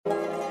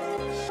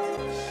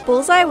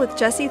Bullseye with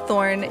Jesse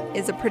Thorne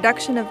is a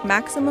production of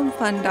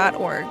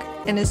MaximumFun.org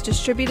and is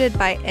distributed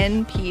by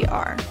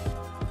NPR.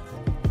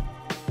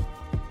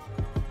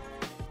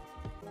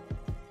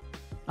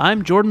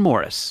 I'm Jordan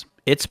Morris.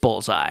 It's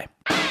Bullseye.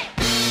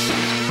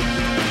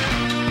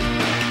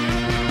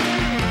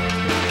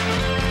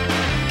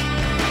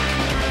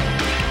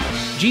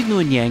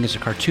 Luen Yang is a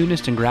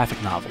cartoonist and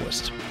graphic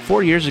novelist.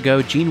 4 years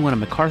ago, Gene won a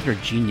MacArthur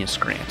Genius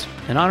Grant,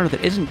 an honor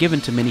that isn't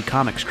given to many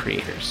comics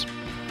creators.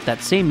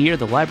 That same year,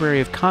 the Library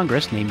of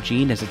Congress named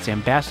Gene as its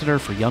ambassador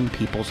for young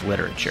people's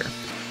literature.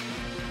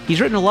 He's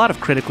written a lot of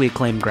critically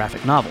acclaimed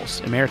graphic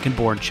novels,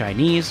 American-Born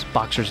Chinese,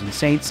 Boxers and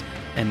Saints,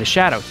 and The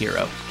Shadow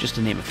Hero, just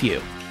to name a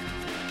few.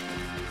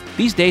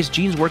 These days,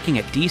 Gene's working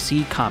at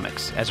DC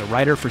Comics as a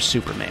writer for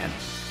Superman.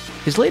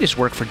 His latest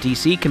work for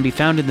DC can be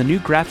found in the new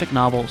graphic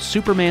novel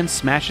Superman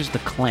Smashes the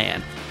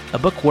Klan, a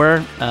book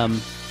where,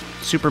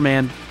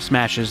 Superman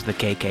smashes the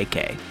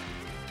KKK.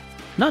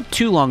 Not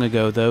too long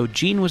ago, though,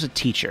 Gene was a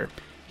teacher.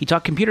 He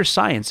taught computer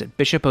science at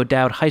Bishop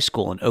O'Dowd High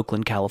School in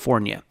Oakland,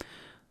 California.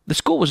 The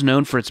school was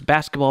known for its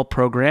basketball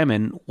program,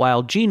 and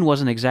while Gene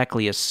wasn't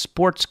exactly a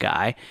sports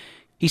guy,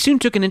 he soon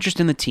took an interest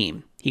in the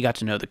team. He got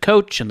to know the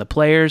coach and the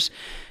players,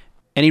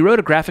 and he wrote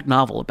a graphic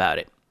novel about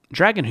it.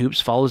 Dragon Hoops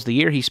follows the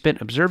year he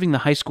spent observing the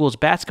high school's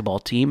basketball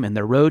team and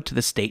their road to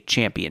the state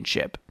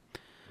championship.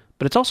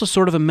 But it's also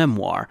sort of a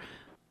memoir.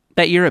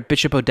 That year at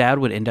Bishop O'Dowd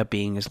would end up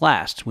being his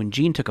last, when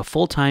Gene took a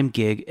full-time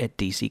gig at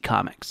DC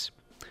Comics.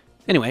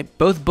 Anyway,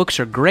 both books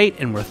are great,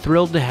 and we're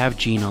thrilled to have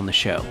Gene on the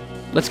show.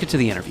 Let's get to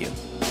the interview.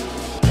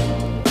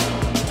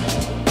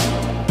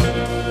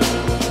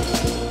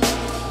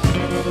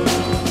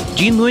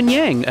 Luen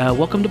Yang,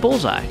 welcome to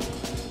Bullseye.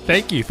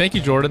 Thank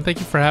you, Jordan. Thank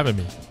you for having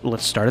me.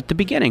 Let's start at the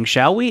beginning,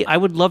 shall we? I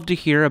would love to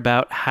hear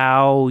about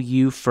how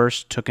you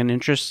first took an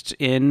interest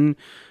in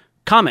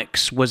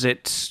comics. Was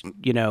it,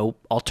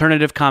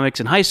 alternative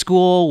comics in high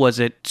school? Was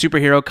it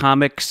superhero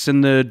comics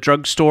in the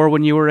drugstore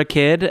when you were a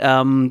kid?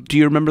 Do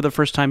you remember the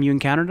first time you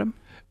encountered them?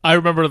 I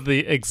remember the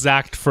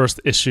exact first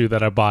issue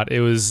that I bought.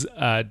 It was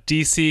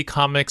DC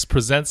Comics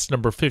Presents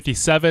number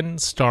 57,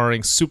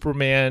 starring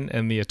Superman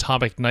and the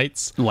Atomic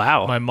Knights.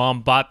 Wow. My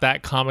mom bought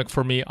that comic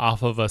for me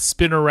off of a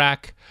spinner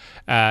rack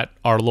at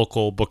our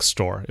local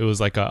bookstore. It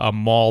was like a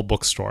mall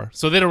bookstore.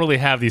 So they don't really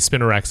have these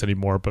spinner racks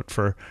anymore, but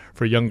for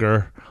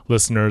younger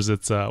listeners,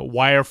 it's a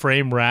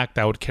wireframe rack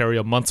that would carry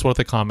a month's worth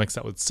of comics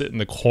that would sit in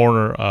the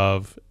corner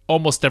of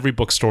almost every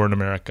bookstore in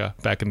America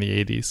back in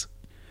the 80s.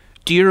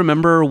 Do you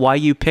remember why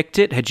you picked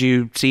it? Had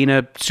you seen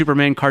a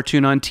Superman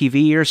cartoon on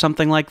TV or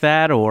something like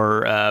that?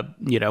 Or,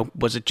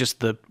 was it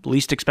just the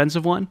least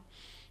expensive one?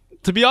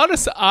 To be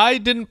honest, I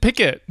didn't pick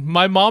it.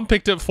 My mom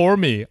picked it for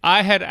me.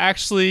 I had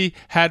actually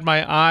had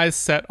my eyes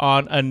set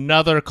on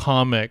another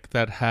comic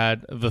that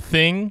had The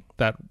Thing,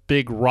 that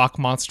big rock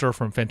monster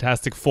from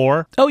Fantastic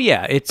Four. Oh,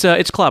 yeah. It's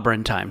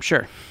clobbering time,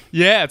 sure.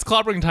 Yeah, it's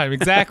clobbering time,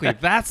 exactly.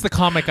 That's the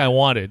comic I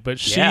wanted. But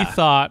she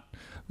thought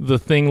The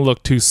Thing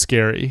looked too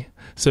scary.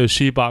 So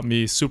she bought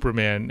me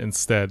Superman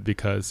instead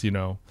because,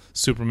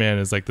 Superman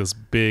is like this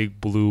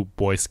big blue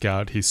Boy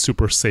Scout. He's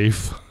super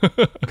safe.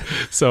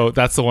 So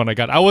that's the one I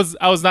got. I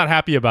was not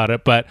happy about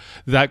it, but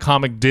that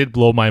comic did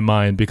blow my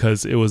mind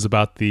because it was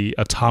about the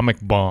atomic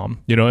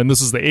bomb, and this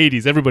was the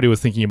 80s. Everybody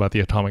was thinking about the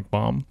atomic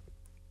bomb.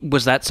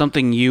 Was that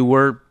something you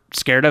were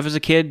scared of as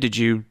a kid? Did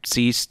you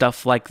see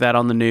stuff like that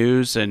on the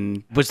news?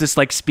 And was this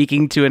like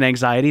speaking to an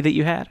anxiety that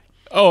you had?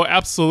 Oh,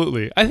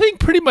 absolutely. I think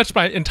pretty much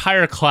my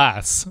entire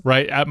class,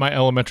 right, at my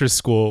elementary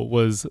school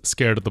was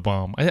scared of the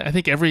bomb. I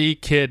think every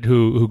kid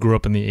who grew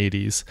up in the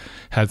 80s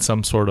had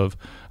some sort of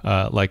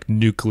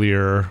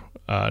nuclear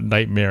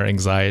nightmare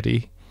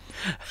anxiety.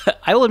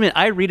 I will admit,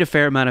 I read a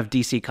fair amount of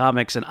DC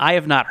Comics, and I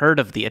have not heard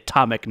of the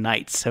Atomic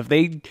Knights. Have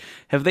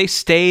they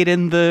stayed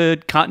in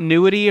the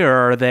continuity, or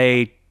are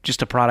they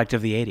just a product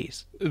of the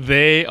 80s?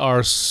 They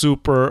are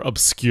super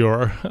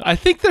obscure. I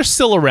think they're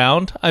still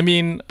around. I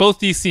mean, both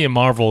DC and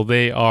Marvel,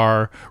 they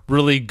are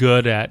really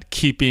good at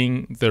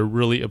keeping their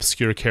really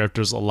obscure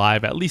characters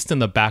alive, at least in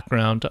the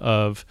background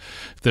of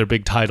their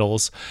big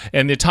titles.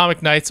 And the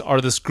Atomic Knights are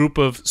this group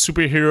of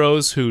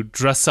superheroes who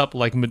dress up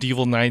like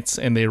medieval knights,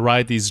 and they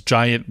ride these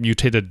giant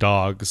mutated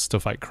dogs to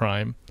fight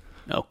crime.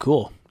 Oh,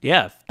 cool.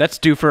 Yeah, that's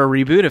due for a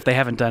reboot if they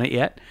haven't done it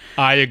yet.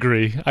 I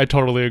agree. I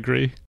totally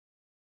agree.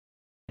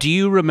 Do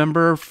you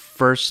remember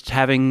first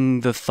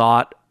having the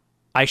thought,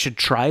 I should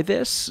try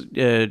this?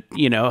 Do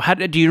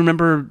you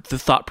remember the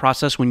thought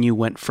process when you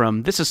went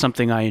from, this is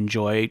something I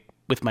enjoy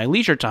with my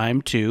leisure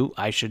time, to,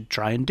 I should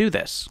try and do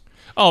this?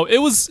 Oh, it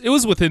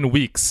was within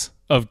weeks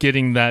of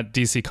getting that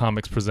DC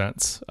Comics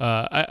Presents.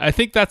 I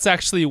think that's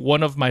actually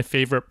one of my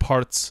favorite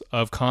parts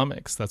of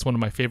comics. That's one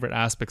of my favorite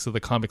aspects of the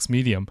comics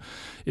medium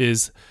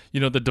is,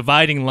 the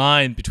dividing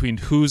line between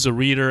who's a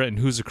reader and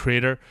who's a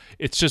creator.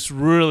 It's just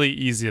really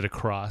easy to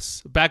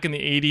cross. Back in the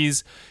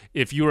 80s,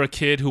 if you were a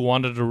kid who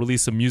wanted to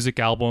release a music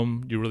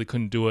album, you really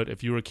couldn't do it.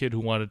 If you were a kid who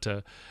wanted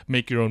to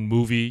make your own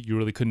movie, you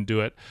really couldn't do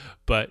it.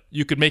 But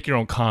you could make your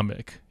own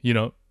comic,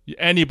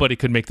 Anybody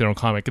could make their own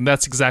comic, and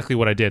that's exactly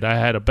what I did. I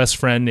had a best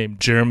friend named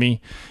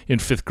Jeremy in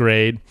 5th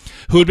grade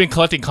who had been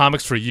collecting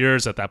comics for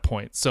years at that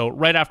point. So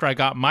right after I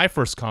got my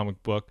first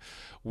comic book,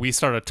 we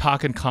started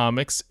talking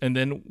comics, and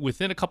then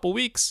within a couple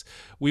weeks,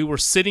 we were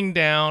sitting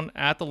down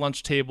at the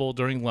lunch table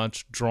during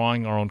lunch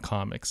drawing our own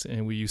comics,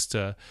 and we used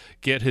to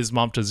get his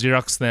mom to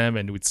Xerox them,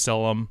 and we'd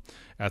sell them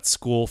at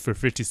school for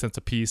 50 cents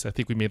a piece. I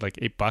think we made like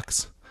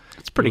 $8.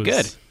 That's pretty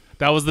good.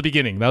 That was the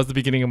beginning. That was the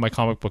beginning of my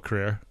comic book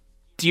career.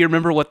 Do you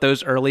remember what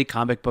those early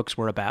comic books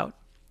were about?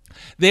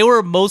 They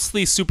were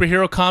mostly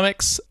superhero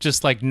comics,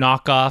 just like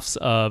knockoffs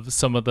of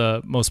some of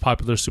the most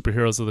popular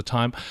superheroes of the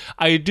time.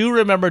 I do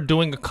remember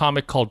doing a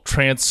comic called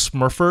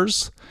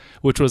Trans-Smurfers,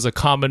 which was a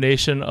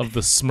combination of the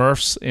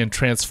Smurfs and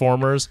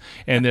Transformers,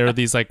 and there are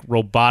these like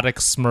robotic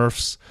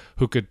Smurfs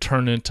who could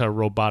turn into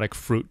robotic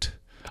fruit.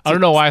 I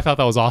don't know why I thought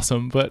that was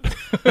awesome, but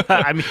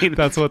I mean,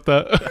 that's what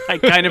I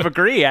kind of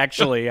agree,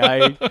 actually.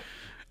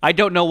 I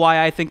don't know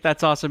why I think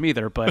that's awesome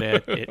either, but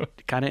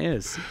it kind of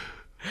is.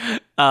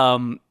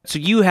 So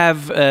you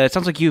have, it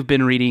sounds like you've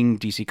been reading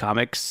DC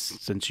Comics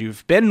since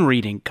you've been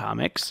reading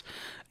comics,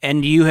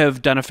 and you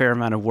have done a fair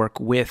amount of work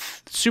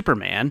with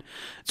Superman.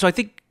 So I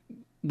think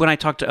when I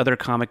talk to other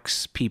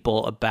comics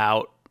people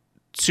about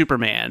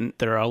Superman,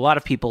 there are a lot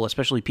of people,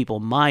 especially people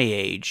my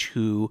age,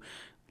 who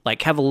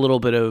like have a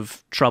little bit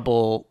of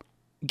trouble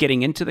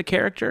getting into the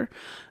character.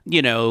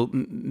 You know,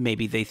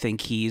 maybe they think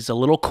he's a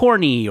little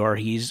corny or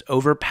he's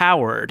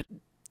overpowered.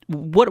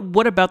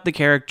 What about the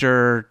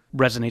character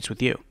resonates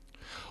with you?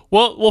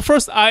 Well,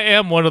 first, I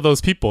am one of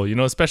those people, you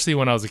know, especially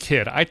when I was a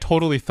kid. I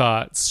totally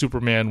thought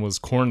Superman was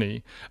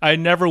corny. I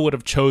never would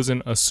have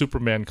chosen a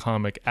Superman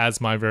comic as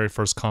my very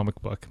first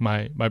comic book.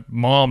 My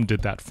mom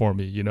did that for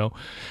me, you know.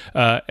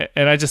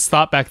 And I just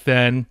thought back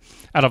then,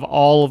 out of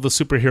all of the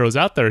superheroes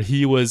out there,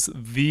 he was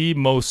the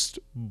most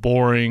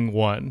boring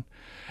one.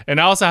 And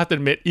I also have to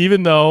admit,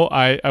 even though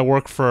I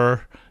work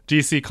for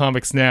DC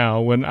Comics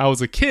now, when I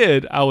was a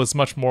kid, I was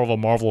much more of a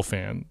Marvel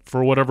fan.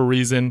 For whatever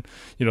reason,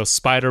 you know,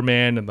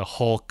 Spider-Man and the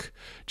Hulk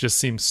just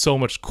seemed so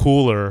much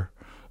cooler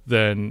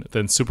than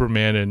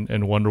Superman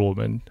and Wonder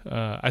Woman.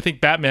 I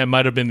think Batman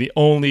might have been the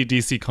only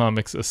DC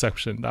Comics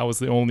exception. That was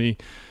the only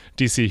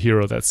DC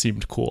hero that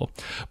seemed cool.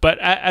 But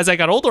as I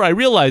got older, I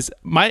realized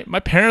my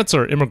parents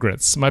are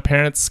immigrants. My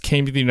parents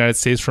came to the United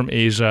States from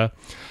Asia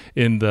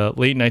in the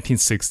late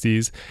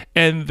 1960s,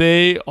 and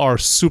they are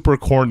super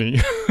corny.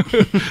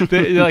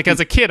 Like as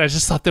a kid, I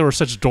just thought they were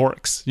such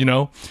dorks, you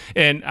know?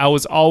 And I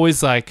was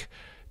always like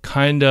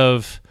kind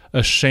of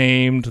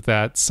ashamed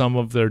that some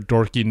of their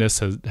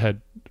dorkiness had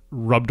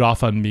rubbed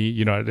off on me.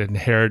 You know, I'd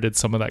inherited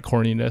some of that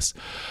corniness.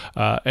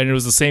 And it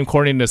was the same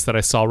corniness that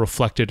I saw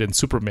reflected in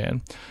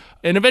Superman.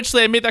 And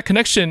eventually I made that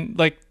connection,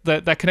 like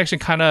that connection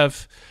kind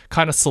of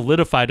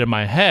solidified in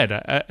my head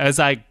as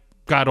I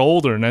got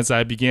older and as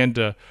I began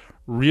to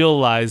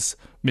realize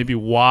maybe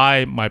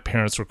why my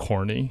parents were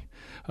corny.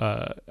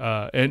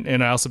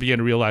 And I also began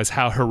to realize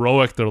how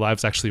heroic their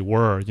lives actually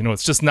were. You know,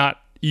 it's just not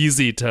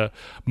easy to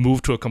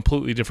move to a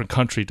completely different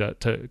country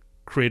to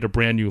create a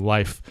brand new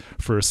life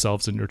for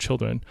yourselves and your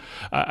children.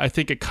 I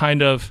think it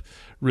kind of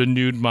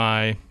renewed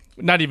my...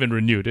 Not even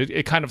renewed.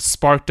 It kind of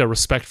sparked a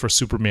respect for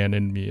Superman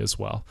in me as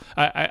well.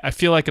 I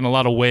feel like in a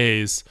lot of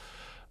ways,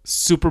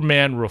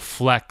 Superman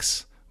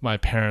reflects my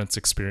parents'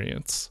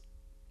 experience.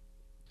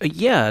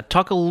 Yeah,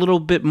 talk a little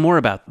bit more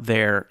about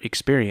their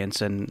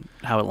experience and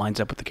how it lines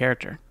up with the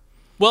character.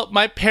 Well,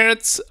 my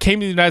parents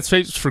came to the United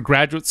States for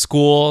graduate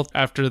school.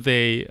 After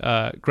they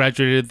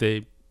graduated,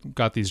 they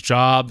got these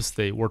jobs.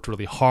 They worked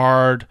really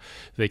hard.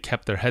 They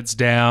kept their heads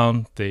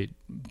down. They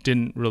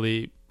didn't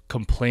really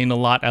complain a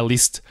lot, at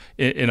least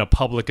in a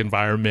public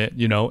environment,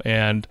 you know.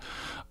 And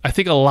I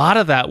think a lot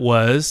of that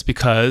was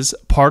because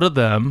part of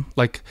them,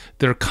 like,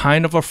 they're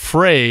kind of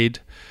afraid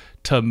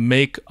to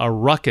make a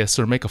ruckus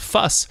or make a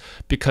fuss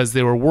because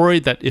they were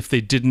worried that if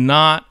they did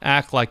not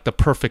act like the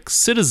perfect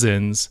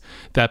citizens,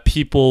 that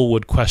people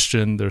would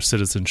question their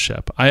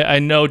citizenship. I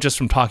know just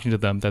from talking to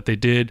them that they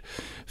did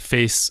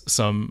face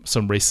some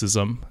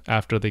racism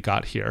after they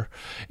got here.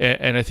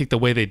 And I think the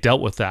way they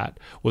dealt with that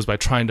was by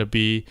trying to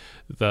be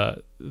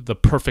the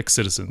perfect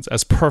citizens,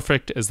 as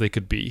perfect as they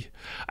could be.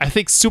 I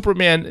think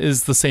Superman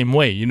is the same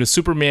way. You know,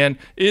 Superman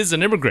is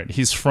an immigrant.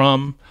 He's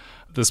from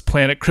this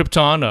planet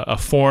Krypton, a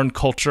foreign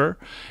culture.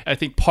 I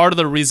think part of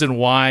the reason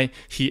why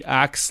he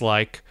acts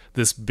like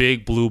this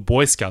big blue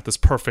Boy Scout, this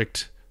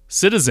perfect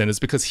citizen, is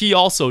because he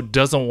also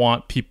doesn't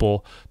want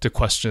people to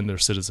question their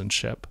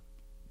citizenship.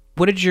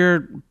 What did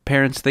your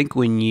parents think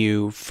when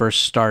you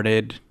first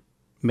started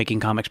making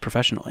comics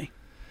professionally?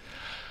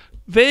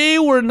 They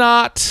were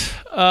not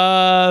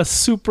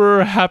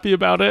super happy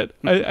about it.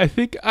 I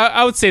think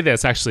I would say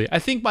this, actually. I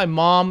think my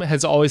mom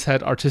has always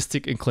had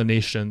artistic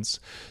inclinations,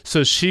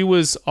 so she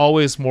was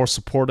always more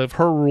supportive.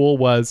 Her rule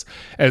was,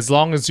 as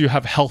long as you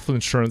have health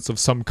insurance of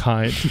some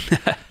kind,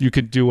 you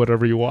can do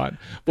whatever you want.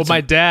 But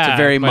my dad... It's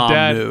a very mom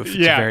move.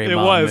 It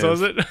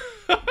was it?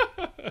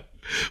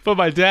 But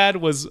my dad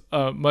was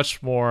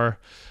much more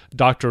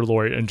doctor,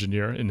 lawyer,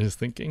 engineer in his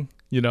thinking,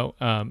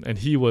 and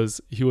he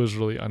was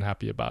really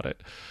unhappy about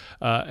it.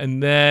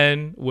 And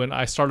then when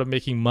I started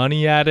making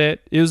money at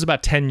it, it was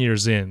about 10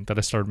 years in that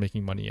I started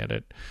making money at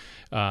it.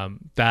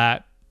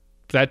 That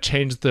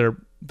changed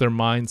their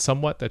mind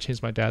somewhat. That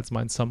changed my dad's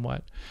mind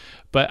somewhat.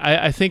 But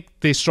I think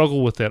they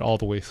struggle with it all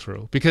the way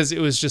through because it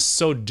was just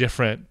so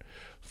different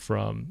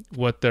from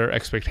what their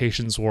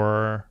expectations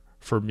were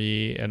for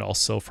me and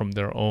also from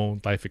their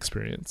own life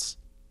experience.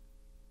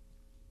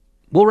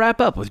 We'll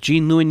wrap up with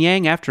Luen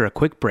Yang after a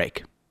quick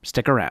break.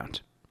 Stick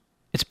around.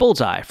 It's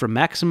Bullseye from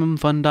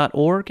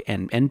MaximumFun.org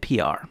and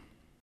NPR.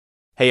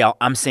 Hey y'all,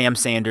 I'm Sam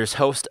Sanders,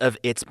 host of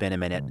It's Been a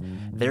Minute.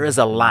 There is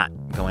a lot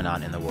going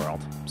on in the world.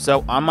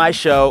 So on my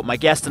show, my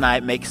guest and I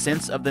make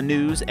sense of the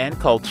news and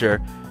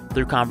culture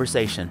through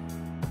conversation.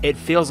 It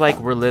feels like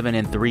we're living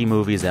in 3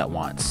 movies at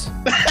once.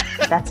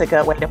 That's a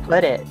good way to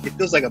put it. It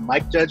feels like a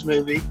Mike Judge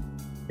movie.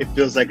 It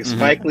feels like a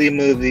Spike Lee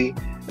movie.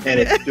 And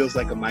it feels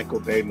like a Michael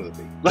Bay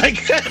movie.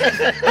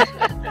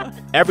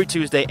 Every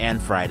Tuesday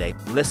and Friday,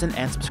 listen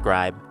and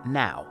subscribe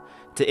now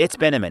to It's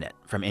Been a Minute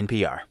from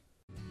NPR.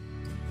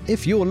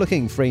 If you're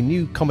looking for a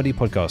new comedy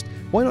podcast,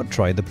 why not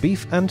try the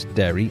Beef and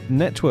Dairy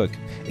Network?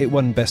 It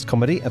won Best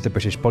Comedy at the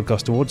British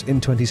Podcast Awards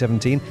in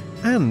 2017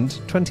 and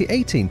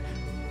 2018.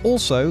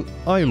 Also,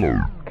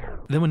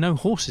 there were no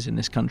horses in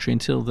this country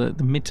until the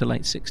mid to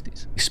late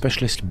 60s.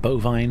 Specialist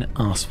bovine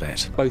arse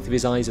vet. Both of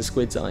his eyes are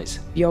squid's eyes.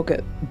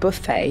 Yogurt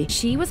buffet.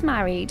 She was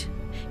married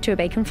to a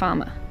bacon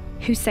farmer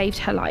who saved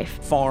her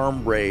life.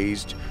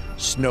 Farm-raised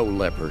snow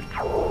leopard.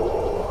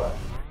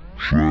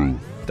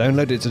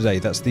 Download it today.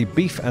 That's the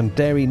Beef and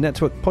Dairy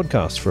Network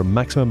podcast from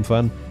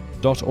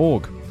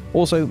MaximumFun.org.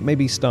 Also,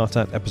 maybe start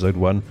at episode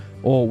 1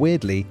 or,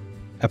 weirdly,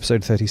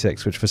 episode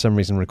 36, which for some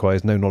reason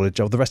requires no knowledge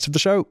of the rest of the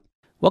show.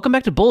 Welcome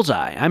back to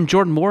Bullseye. I'm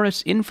Jordan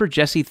Morris, in for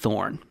Jesse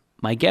Thorne.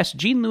 My guest,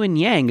 Luen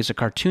Yang, is a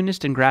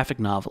cartoonist and graphic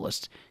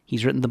novelist.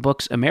 He's written the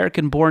books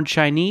American-Born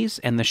Chinese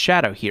and The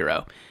Shadow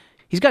Hero.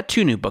 He's got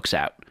 2 new books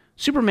out.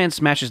 Superman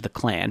Smashes the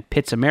Klan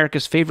pits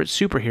America's favorite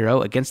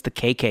superhero against the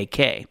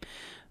KKK.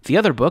 The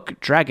other book,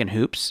 Dragon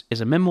Hoops,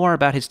 is a memoir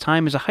about his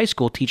time as a high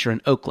school teacher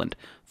in Oakland,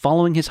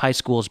 following his high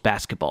school's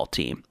basketball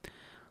team.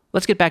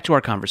 Let's get back to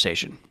our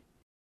conversation.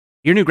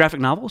 Your new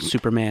graphic novel,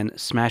 Superman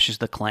Smashes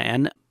the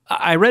Klan,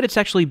 I read it's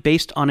actually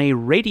based on a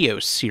radio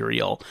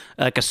serial,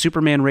 like a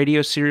Superman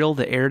radio serial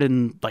that aired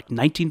in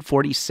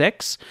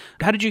 1946.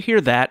 How did you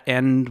hear that,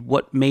 and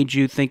what made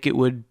you think it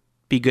would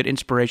be good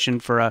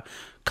inspiration for a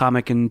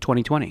comic in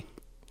 2020?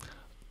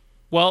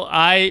 Well,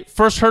 I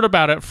first heard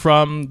about it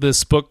from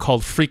this book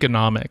called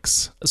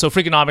Freakonomics. So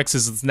Freakonomics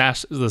is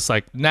this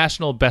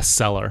national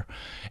bestseller,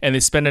 and they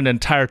spend an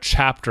entire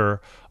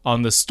chapter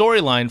on the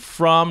storyline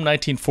from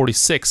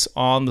 1946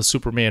 on the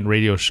Superman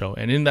radio show.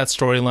 And in that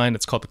storyline,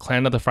 it's called The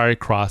Clan of the Fiery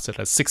Cross. It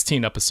has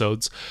 16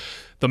 episodes.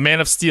 The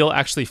Man of Steel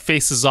actually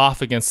faces off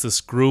against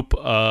this group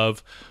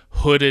of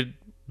hooded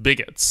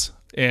bigots.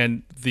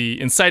 And the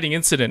inciting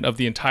incident of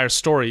the entire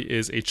story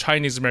is a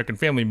Chinese-American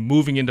family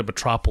moving into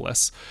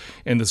Metropolis.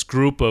 And this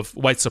group of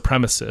white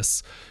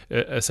supremacists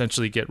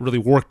essentially get really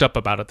worked up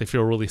about it. They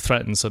feel really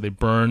threatened, so they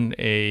burn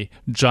a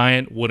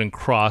giant wooden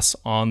cross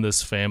on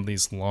this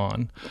family's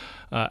lawn.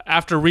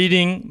 After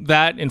reading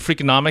that in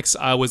Freakonomics,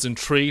 I was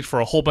intrigued for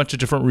a whole bunch of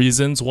different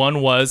reasons. One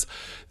was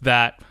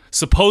that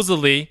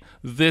supposedly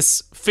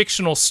this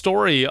fictional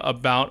story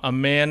about a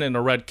man in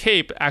a red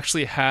cape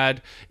actually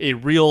had a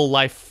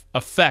real-life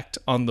effect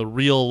on the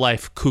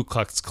real-life Ku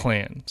Klux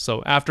Klan.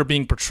 So after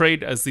being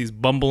portrayed as these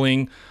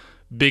bumbling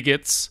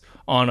bigots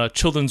on a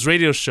children's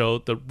radio show,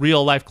 the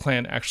real-life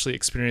Klan actually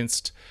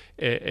experienced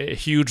a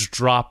huge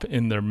drop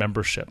in their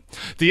membership.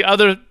 The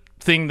other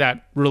thing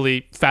that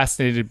really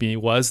fascinated me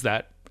was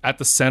that at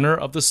the center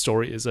of the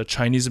story is a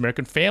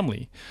Chinese-American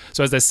family.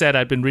 So as I said,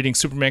 I've been reading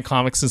Superman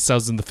comics since I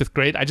was in the 5th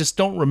grade. I just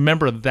don't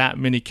remember that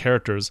many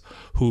characters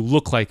who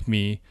look like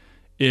me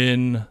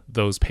in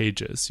those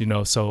pages,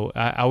 So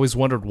I always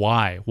wondered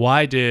why.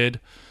 Why did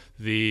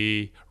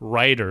the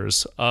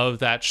writers of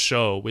that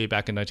show way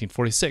back in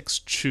 1946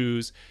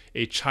 choose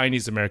a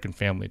Chinese-American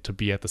family to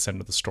be at the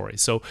center of the story?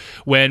 So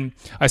when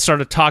I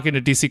started talking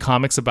to DC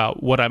Comics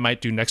about what I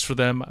might do next for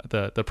them,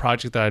 the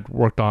project that I'd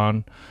worked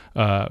on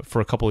for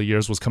a couple of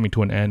years was coming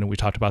to an end, and we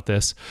talked about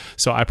this.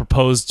 So I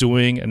proposed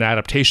doing an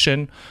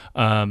adaptation,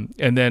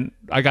 and then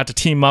I got to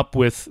team up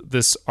with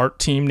this art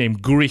team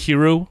named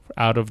Gurihiru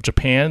out of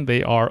Japan.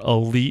 They are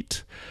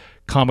elite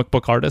comic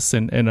book artists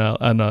and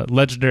a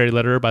legendary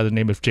letterer by the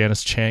name of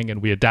Janice Chang,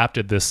 and we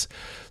adapted this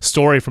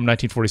story from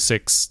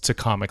 1946 to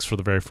comics for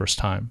the very first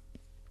time.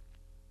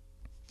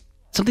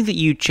 Something that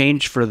you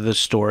changed for the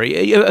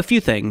story, a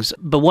few things,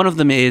 but one of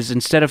them is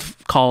instead of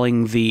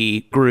calling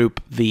the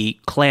group the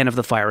Clan of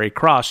the Fiery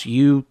Cross,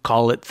 you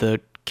call it the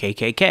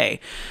KKK.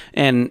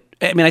 And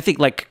I mean, I think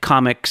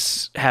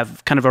comics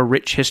have kind of a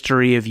rich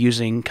history of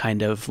using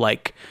kind of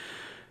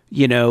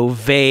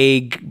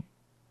vague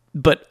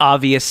but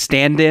obvious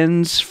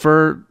stand-ins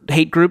for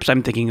hate groups.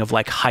 I'm thinking of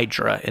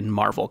Hydra in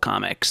Marvel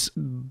Comics.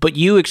 But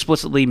you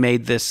explicitly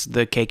made this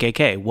the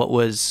KKK. What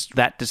was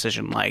that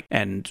decision like?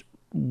 And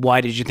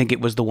why did you think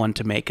it was the one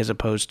to make as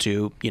opposed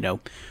to,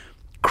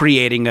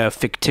 creating a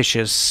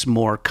fictitious,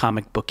 more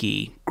comic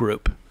booky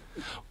group?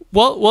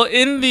 Well,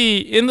 in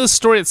the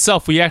story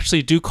itself, we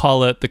actually do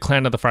call it the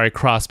Clan of the Fiery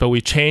Cross, but we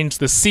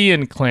changed the C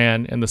in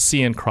Clan and the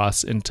C in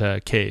Cross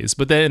into Ks.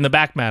 But then in the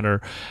back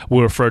matter,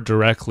 we refer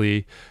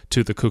directly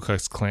to the Ku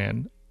Klux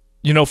Klan.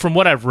 From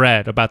what I've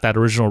read about that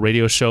original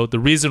radio show, the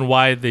reason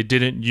why they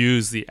didn't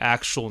use the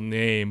actual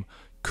name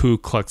Ku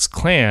Klux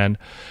Klan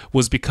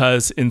was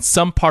because in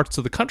some parts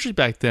of the country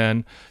back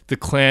then, the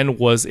Klan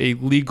was a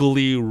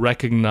legally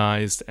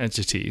recognized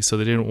entity. So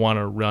they didn't want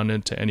to run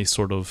into any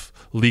sort of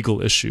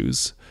legal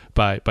issues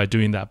by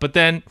doing that. But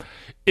then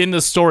in the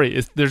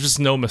story, there's just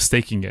no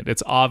mistaking it.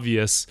 It's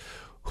obvious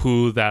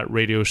who that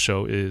radio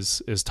show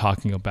is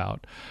talking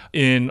about.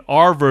 In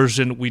our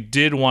version, we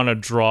did want to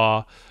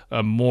draw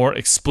a more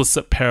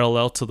explicit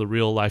parallel to the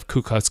real life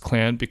Ku Klux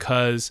Klan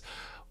because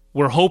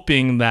we're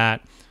hoping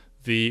that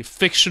the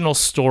fictional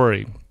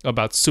story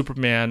about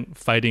Superman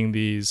fighting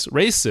these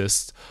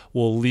racists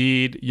will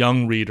lead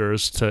young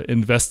readers to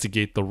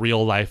investigate the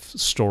real life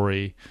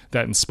story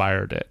that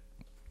inspired it.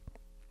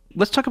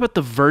 Let's talk about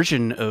the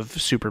version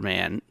of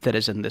Superman that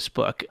is in this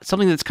book.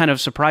 Something that's kind of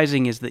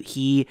surprising is that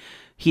he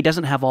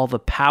doesn't have all the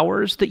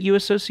powers that you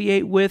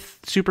associate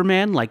with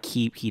Superman. Like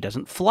he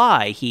doesn't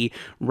fly. He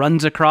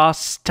runs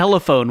across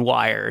telephone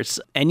wires.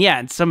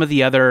 And some of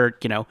the other,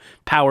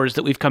 powers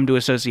that we've come to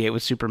associate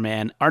with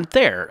Superman aren't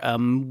there.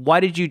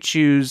 Why did you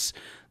choose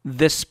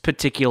this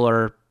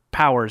particular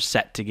power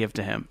set to give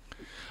to him?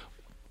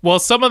 Well,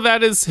 some of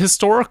that is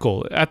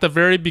historical. At the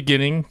very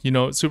beginning,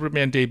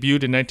 Superman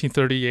debuted in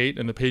 1938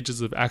 in the pages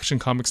of Action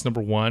Comics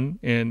 #1.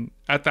 And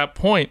at that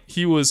point,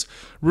 he was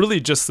really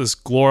just this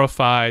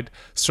glorified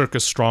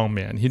circus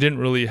strongman. He didn't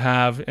really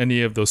have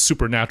any of those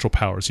supernatural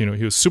powers. He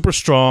was super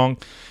strong,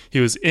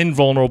 he was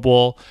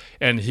invulnerable,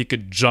 and he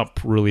could jump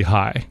really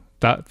high.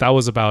 That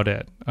was about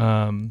it.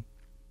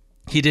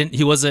 He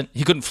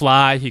couldn't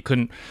fly. He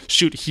couldn't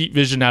shoot heat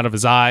vision out of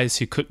his eyes.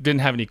 He didn't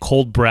have any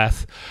cold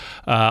breath.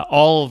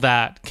 All of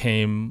that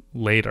came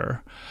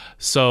later.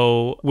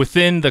 So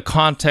within the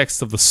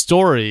context of the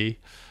story,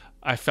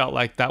 I felt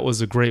like that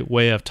was a great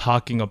way of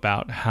talking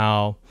about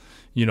how,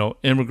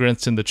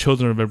 immigrants and the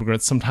children of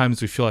immigrants,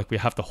 sometimes we feel like we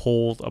have to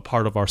hold a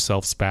part of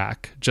ourselves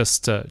back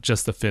just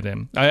to fit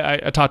in.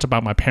 I talked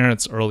about my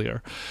parents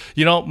earlier.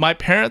 My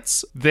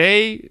parents,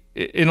 they,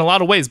 in a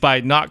lot of ways,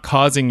 by not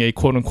causing a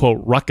quote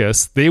unquote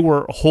ruckus, they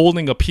were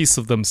holding a piece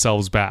of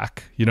themselves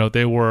back.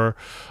 They were,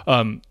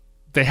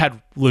 they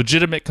had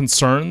legitimate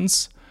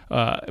concerns,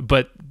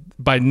 but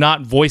by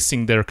not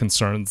voicing their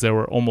concerns, they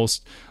were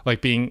almost like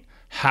being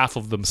half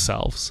of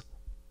themselves.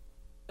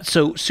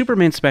 So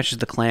Superman Smashes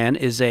the Klan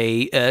is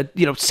a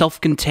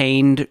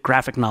self-contained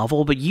graphic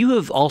novel, but you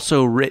have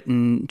also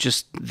written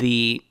just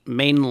the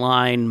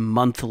mainline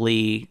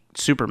monthly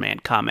Superman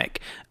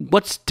comic.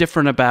 What's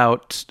different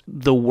about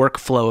the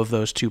workflow of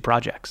those two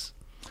projects?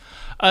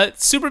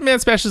 Superman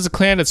Smashes the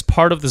Klan is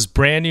part of this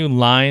brand new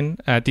line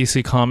at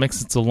DC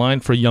Comics. It's a line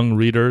for young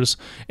readers,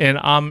 and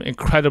I'm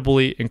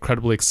incredibly,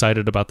 incredibly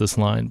excited about this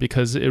line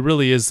because it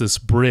really is this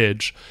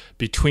bridge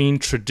between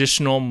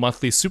traditional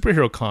monthly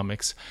superhero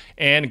comics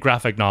and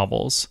graphic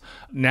novels.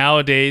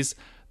 Nowadays,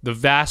 the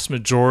vast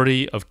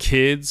majority of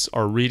kids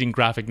are reading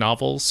graphic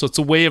novels, so it's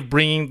a way of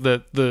bringing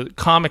the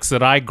comics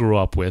that I grew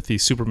up with,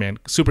 these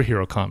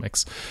superhero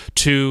comics,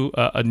 to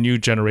a new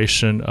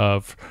generation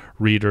of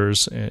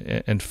readers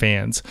and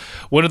fans.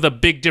 One of the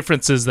big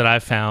differences that I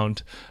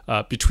found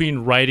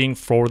between writing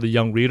for the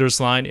young readers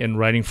line and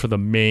writing for the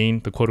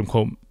quote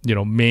unquote,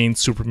 main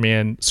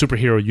Superman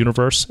superhero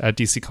universe at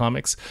DC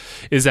Comics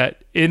is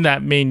that in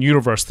that main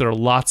universe, there are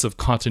lots of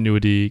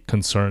continuity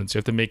concerns. You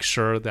have to make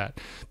sure that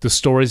the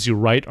stories you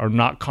write are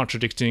not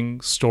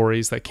contradicting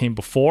stories that came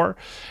before,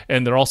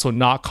 and they're also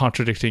not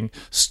contradicting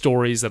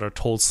stories that are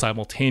told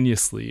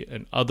simultaneously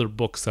in other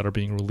books that are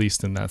being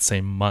released in that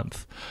same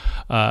month.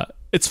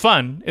 It's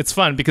fun. It's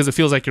fun because it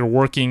feels like you're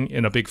working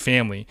in a big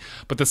family.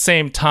 But at the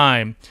same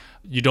time,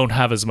 you don't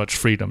have as much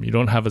freedom. You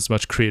don't have as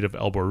much creative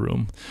elbow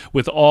room.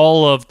 With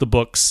all of the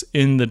books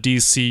in the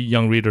DC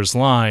Young Readers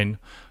line,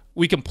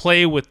 we can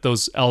play with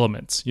those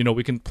elements.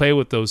 We can play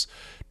with those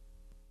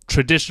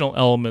traditional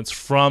elements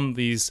from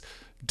these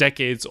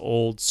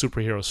decades-old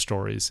superhero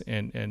stories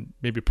and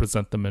maybe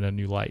present them in a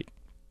new light.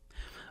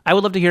 I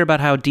would love to hear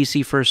about how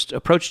DC first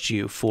approached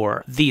you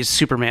for these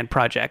Superman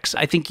projects.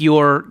 I think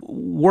your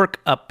work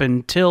up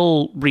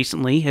until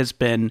recently has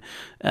been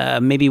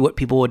maybe what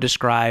people would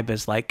describe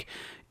as like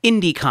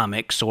indie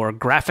comics or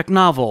graphic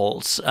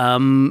novels.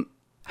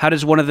 How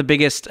does one of the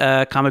biggest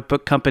comic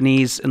book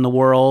companies in the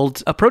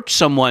world approach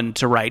someone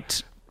to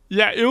write?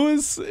 Yeah, it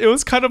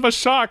was kind of a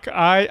shock.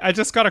 I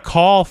just got a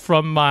call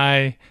from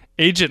my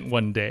agent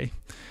one day.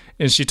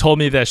 And she told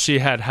me that she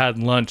had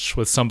lunch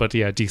with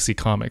somebody at DC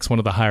Comics, one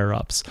of the higher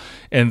ups,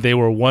 and they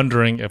were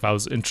wondering if I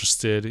was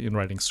interested in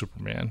writing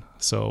Superman.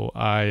 So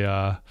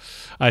I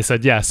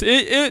said yes.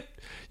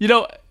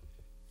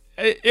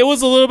 it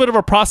was a little bit of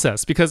a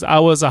process because I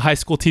was a high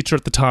school teacher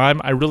at the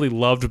time. I really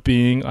loved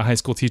being a high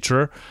school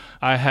teacher.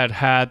 I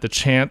had the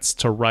chance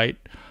to write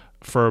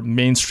for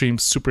mainstream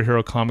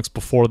superhero comics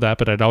before that,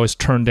 but I'd always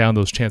turn down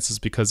those chances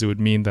because it would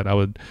mean that I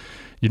would,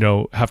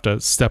 have to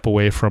step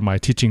away from my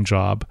teaching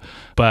job.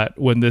 But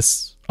when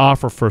this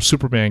offer for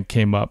Superman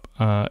came up,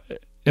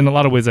 in a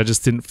lot of ways, I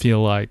just didn't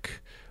feel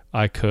like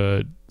I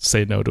could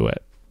say no to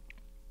it.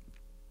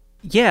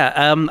 Yeah,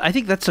 I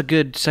think that's a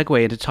good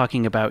segue into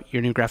talking about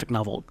your new graphic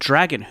novel,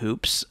 Dragon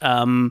Hoops.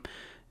 And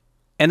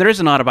there is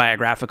an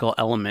autobiographical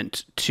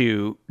element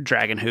to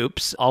Dragon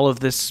Hoops. All of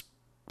this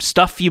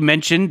stuff you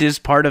mentioned is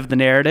part of the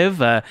narrative.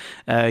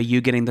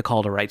 You getting the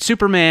call to write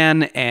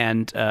Superman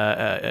and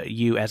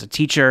you as a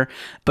teacher.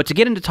 But to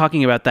get into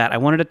talking about that, I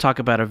wanted to talk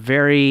about a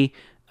very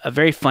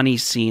funny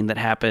scene that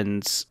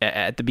happens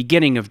at the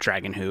beginning of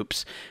Dragon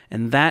Hoops.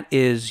 And that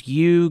is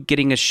you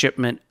getting a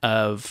shipment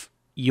of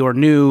your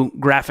new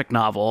graphic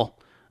novel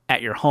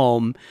at your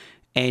home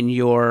and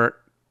your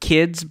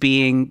kids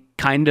being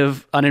kind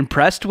of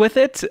unimpressed with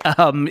it.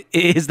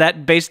 Is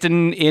that based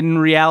in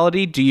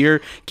reality? Do your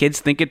kids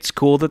think it's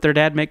cool that their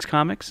dad makes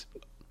comics?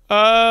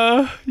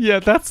 Yeah,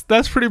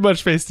 that's pretty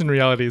much based in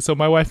reality. So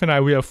my wife and I,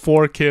 we have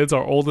 4 kids.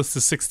 Our oldest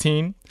is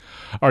 16.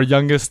 Our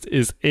youngest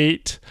is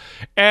 8.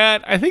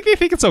 And I think they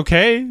think it's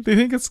okay. They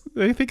think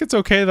it's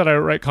okay that I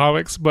write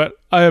comics, but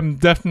I am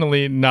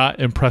definitely not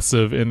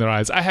impressive in their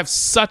eyes. I have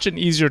such an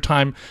easier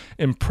time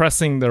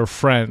impressing their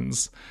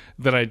friends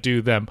than I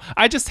do them.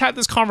 I just had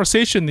this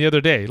conversation the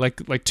other day,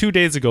 like 2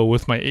 days ago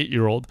with my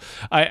 8-year-old.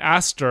 I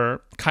asked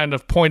her kind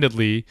of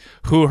pointedly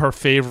who her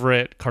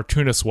favorite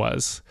cartoonist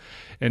was.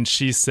 And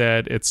she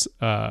said it's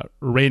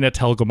Raina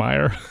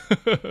Telgemeier.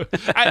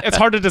 It's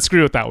hard to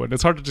disagree with that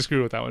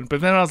one.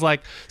 But then I was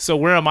like, so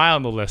where am I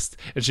on the list?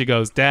 And she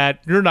goes, Dad,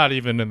 you're not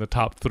even in the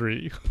top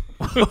 3.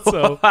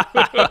 So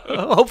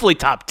hopefully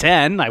top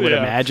 10, I would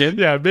imagine.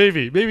 Yeah,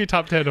 maybe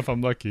top 10 if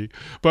I'm lucky.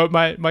 But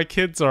my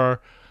kids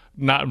are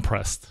not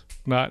impressed.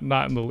 Not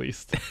in the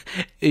least.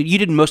 You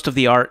did most of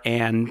the art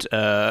and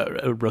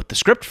wrote the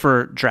script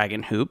for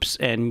Dragon Hoops,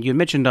 and you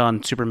mentioned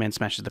on Superman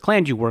Smashes the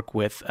Klan you work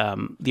with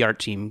the art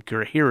team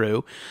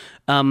Gurahiru.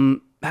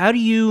 How do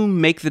you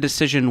make the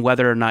decision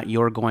whether or not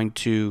you're going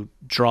to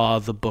draw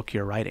the book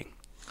you're writing?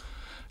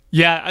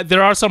 Yeah,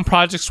 there are some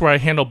projects where I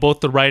handle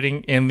both the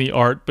writing and the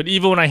art, but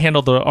even when I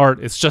handle the art,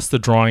 it's just the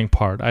drawing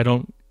part. I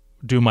don't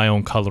do my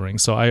own coloring.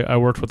 So I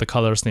worked with a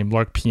colorist named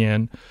Lark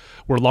Pien.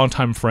 We're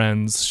longtime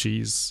friends.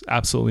 She's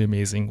absolutely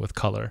amazing with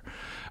color.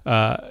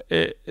 At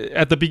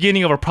the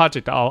beginning of a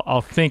project,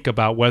 I'll think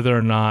about whether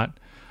or not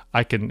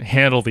I can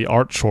handle the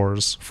art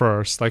chores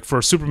first. Like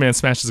for Superman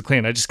Smashes the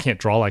Klan, I just can't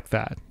draw like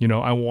that.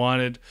 I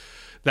wanted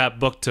that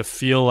book to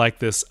feel like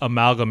this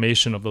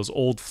amalgamation of those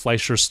old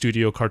Fleischer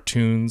Studio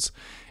cartoons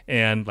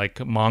and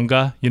like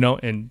manga,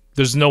 and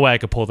there's no way I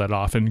could pull that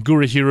off. And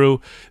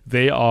Gurahiru,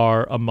 they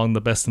are among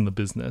the best in the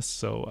business.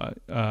 So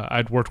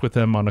I'd worked with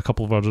them on a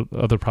couple of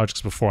other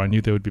projects before. I knew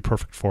they would be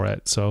perfect for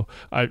it. So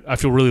I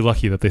feel really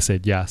lucky that they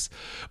said yes.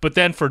 But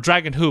then for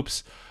Dragon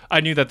Hoops, I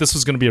knew that this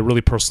was going to be a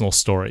really personal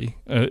story.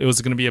 It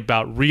was going to be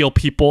about real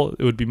people.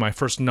 It would be my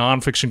first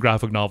nonfiction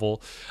graphic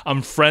novel.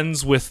 I'm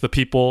friends with the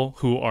people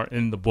who are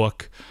in the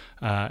book.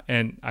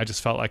 And I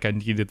just felt like I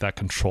needed that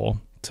control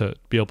to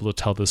be able to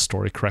tell this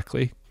story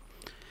correctly.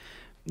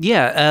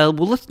 Yeah,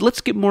 well, let's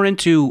get more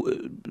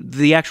into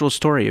the actual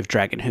story of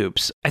Dragon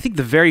Hoops. I think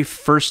the very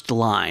first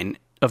line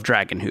of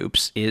Dragon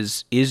Hoops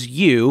is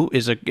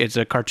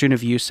a cartoon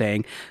of you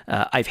saying,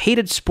 "I've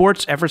hated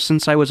sports ever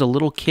since I was a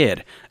little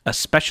kid,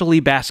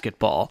 especially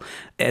basketball."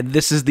 And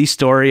this is the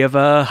story of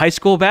a high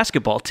school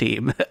basketball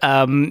team.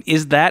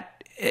 Is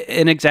that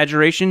an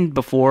exaggeration?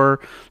 Before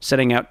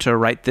setting out to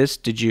write this,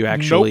 did you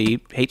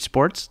actually hate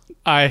sports?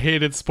 I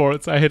hated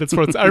sports. I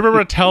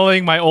remember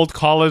telling my old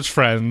college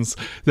friends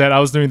that I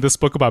was doing this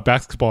book about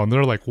basketball, and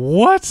they're like,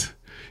 "What?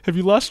 Have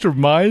you lost your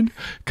mind?"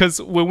 Because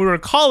when we were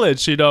in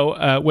college,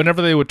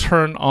 whenever they would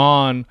turn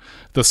on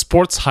the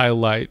sports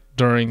highlight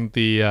during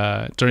the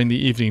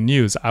evening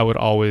news, I would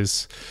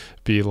always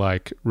be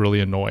like really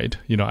annoyed.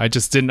 I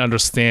just didn't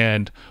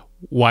understand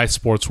why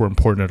sports were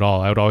important at all.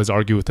 I would always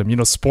argue with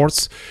them.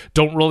 Sports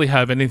don't really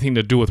have anything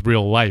to do with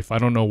real life. I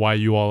don't know why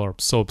you all are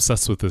so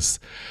obsessed with this.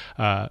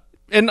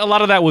 And a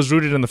lot of that was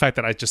rooted in the fact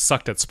that I just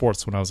sucked at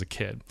sports when I was a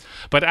kid.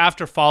 But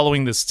after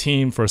following this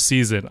team for a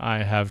season,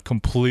 I have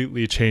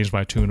completely changed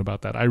my tune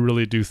about that. I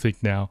really do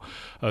think now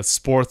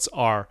sports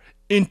are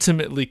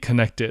intimately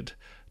connected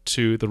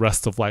to the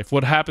rest of life.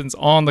 What happens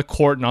on the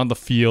court and on the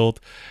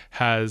field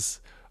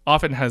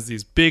often has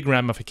these big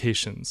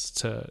ramifications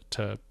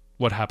to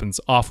what happens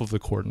off of the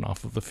court and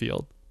off of the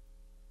field.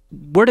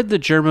 Where did the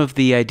germ of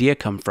the idea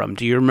come from?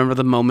 Do you remember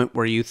the moment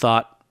where you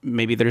thought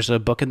maybe there's a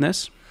book in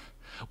this?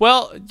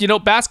 Well,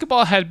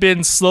 basketball had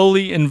been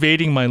slowly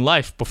invading my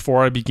life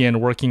before I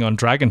began working on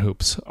Dragon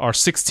Hoops. Our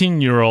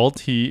 16-year-old,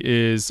 he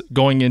is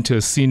going into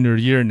his senior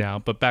year now,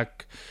 but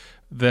back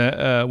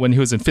when he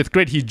was in 5th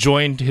grade, he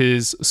joined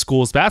his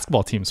school's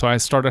basketball team. So I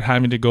started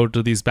having to go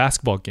to these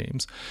basketball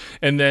games.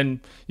 And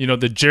then,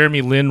 the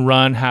Jeremy Lin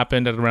run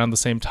happened at around the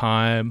same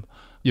time.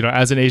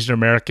 As an Asian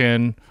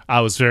American, I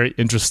was very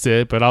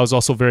interested, but I was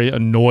also very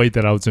annoyed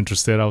that I was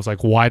interested. I was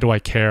like, why do I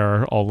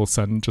care all of a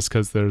sudden just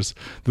because there's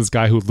this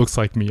guy who looks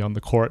like me on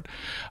the court?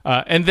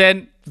 And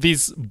then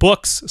these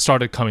books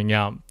started coming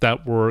out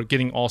that were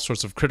getting all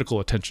sorts of critical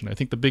attention. I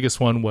think the biggest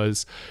one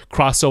was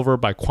Crossover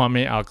by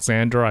Kwame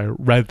Alexander. I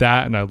read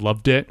that and I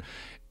loved it.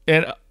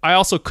 And I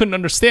also couldn't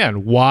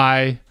understand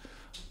why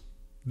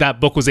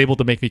that book was able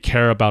to make me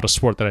care about a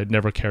sport that I'd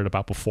never cared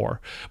about before.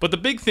 But the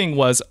big thing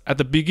was at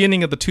the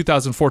beginning of the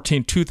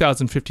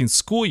 2014-2015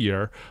 school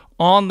year,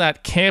 on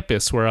that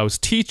campus where I was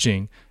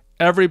teaching,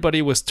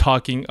 everybody was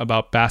talking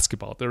about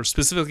basketball. They were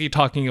specifically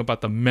talking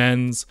about the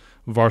men's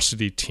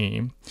varsity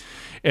team.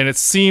 And it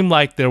seemed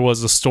like there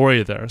was a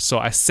story there. So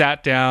I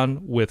sat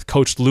down with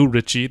Coach Lou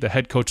Ritchie, the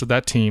head coach of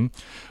that team.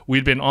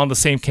 We'd been on the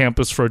same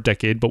campus for a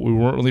decade, but we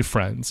weren't really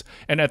friends.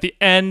 And at the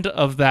end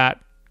of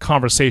that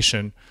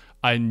conversation,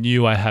 I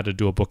knew I had to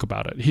do a book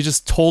about it. He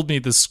just told me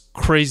this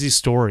crazy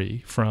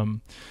story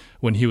from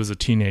when he was a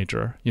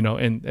teenager,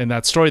 and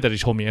that story that he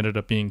told me ended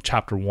up being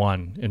chapter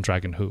 1 in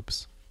Dragon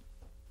Hoops.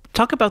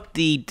 Talk about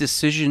the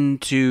decision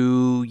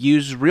to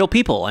use real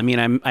people. I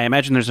mean, I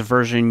imagine there's a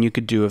version you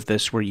could do of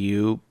this where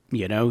you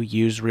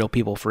use real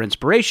people for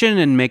inspiration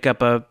and make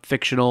up a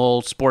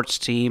fictional sports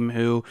team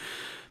who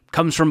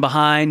comes from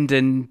behind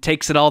and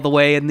takes it all the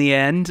way in the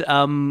end.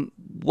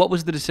 What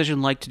was the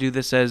decision like to do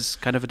this as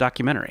kind of a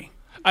documentary?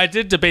 I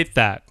did debate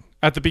that.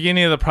 At the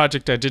beginning of the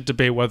project, I did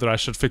debate whether I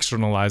should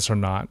fictionalize or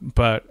not.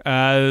 But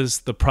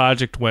as the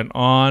project went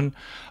on,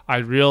 I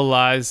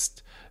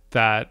realized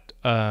that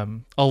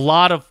a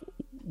lot of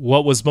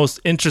what was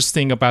most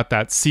interesting about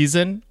that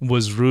season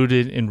was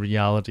rooted in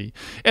reality.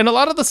 And a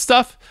lot of the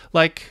stuff,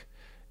 like,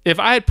 if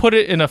I had put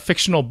it in a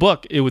fictional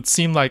book, it would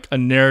seem like a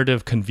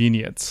narrative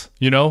convenience,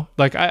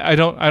 Like, I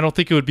don't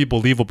think it would be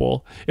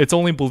believable. It's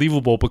only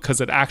believable because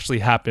it actually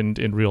happened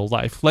in real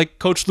life. Like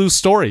Coach Lou's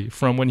story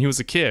from when he was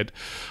a kid.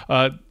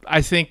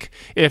 I think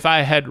if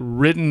I had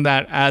written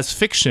that as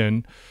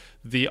fiction,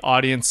 the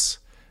audience,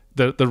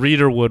 the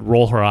reader would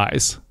roll her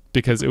eyes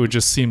because it would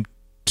just seem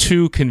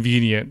too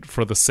convenient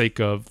for the sake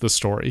of the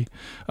story.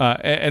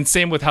 And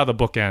same with how the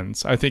book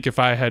ends. I think if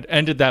I had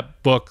ended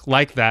that book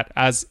like that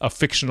as a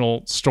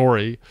fictional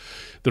story,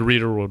 the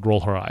reader would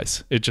roll her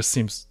eyes. It just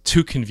seems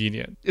too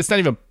convenient. It's not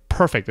even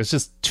perfect. It's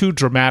just too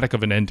dramatic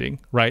of an ending,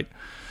 right?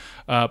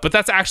 But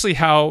that's actually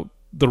how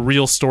the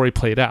real story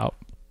played out.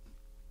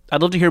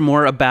 I'd love to hear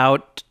more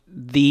about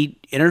the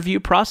interview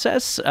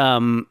process.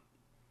 Kind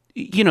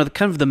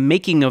of the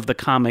making of the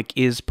comic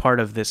is part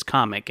of this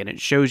comic, and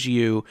it shows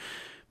you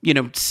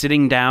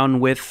sitting down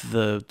with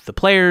the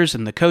players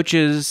and the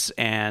coaches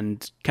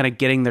and kind of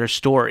getting their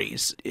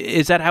stories.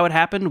 Is that how it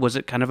happened? Was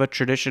it kind of a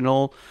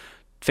traditional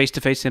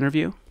face-to-face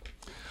interview?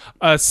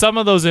 Some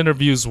of those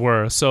interviews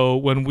were. So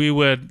when we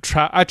would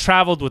I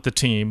traveled with the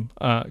team.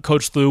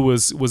 Coach Lou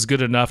was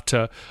good enough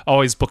to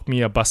always book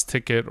me a bus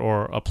ticket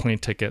or a plane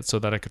ticket so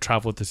that I could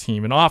travel with the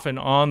team. And often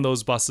on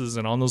those buses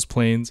and on those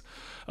planes,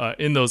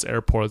 in those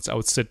airports, I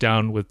would sit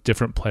down with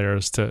different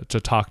players to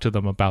talk to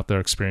them about their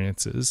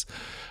experiences.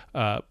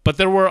 But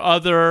there were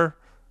other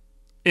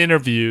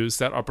interviews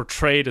that are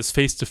portrayed as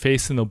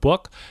face-to-face in the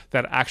book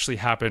that actually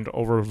happened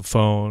over the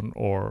phone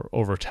or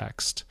over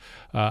text.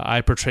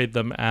 I portrayed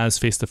them as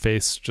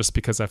face-to-face just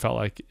because I felt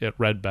like it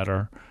read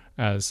better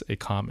as a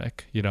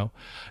comic,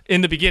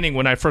 In the beginning,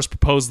 when I first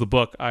proposed the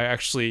book, I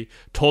actually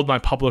told my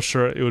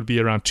publisher it would be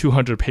around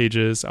 200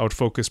 pages. I would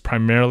focus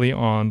primarily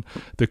on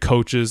the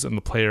coaches and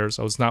the players.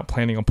 I was not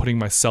planning on putting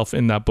myself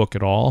in that book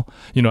at all.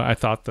 I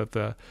thought that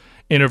the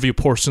interview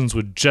portions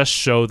would just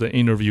show the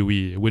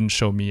interviewee. It wouldn't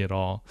show me at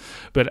all.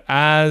 But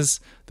as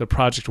the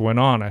project went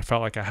on, I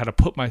felt like I had to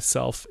put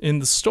myself in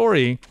the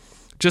story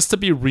just to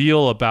be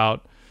real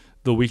about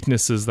the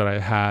weaknesses that I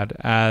had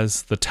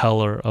as the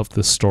teller of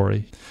the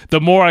story.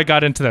 The more I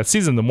got into that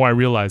season, the more I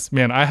realized,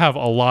 man, I have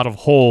a lot of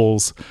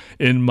holes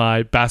in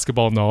my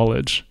basketball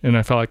knowledge. And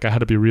I felt like I had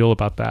to be real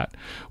about that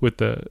with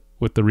the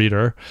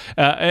reader.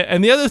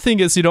 And the other thing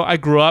is, I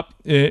grew up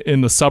in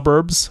the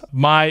suburbs.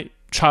 My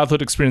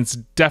childhood experience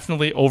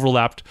definitely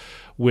overlapped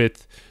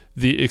with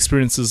the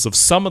experiences of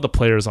some of the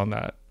players on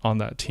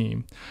that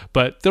team,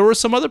 but there were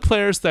some other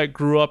players that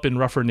grew up in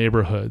rougher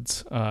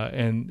neighborhoods,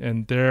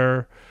 and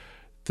their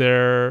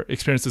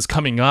experiences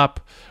coming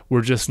up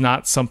were just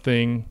not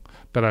something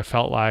that I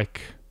felt like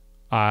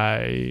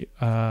I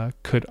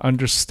could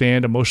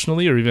understand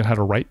emotionally or even had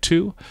a right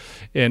to,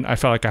 and I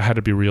felt like I had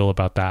to be real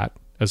about that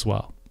as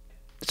well.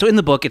 So in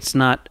the book, it's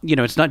not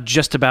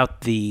just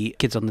about the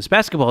kids on this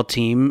basketball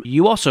team.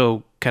 You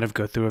also kind of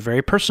go through a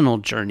very personal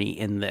journey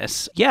in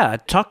this. Yeah,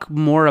 talk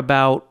more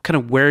about kind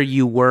of where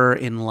you were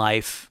in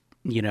life,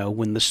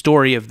 when the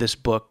story of this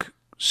book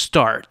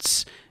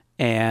starts,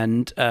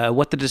 and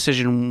what the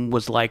decision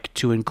was like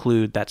to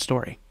include that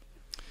story.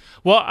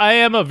 Well, I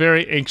am a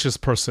very anxious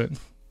person.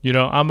 You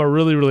know, I'm a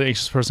really, really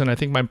anxious person. I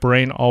think my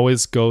brain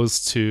always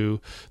goes to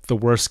the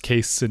worst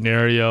case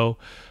scenario.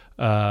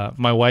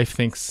 My wife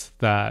thinks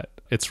that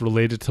it's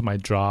related to my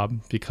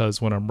job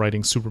because when I'm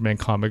writing Superman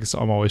comics,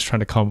 I'm always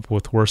trying to come up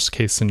with worst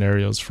case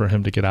scenarios for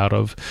him to get out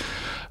of.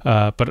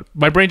 But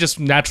my brain just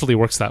naturally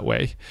works that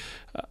way.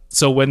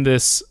 So when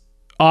this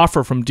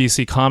offer from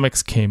DC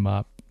Comics came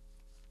up,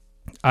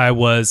 I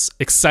was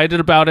excited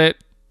about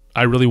it.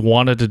 I really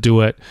wanted to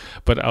do it,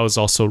 but I was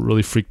also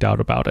really freaked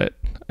out about it.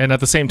 And at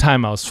the same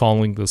time, I was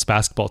following this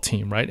basketball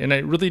team, right? And I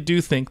really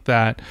do think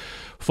that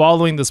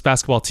following this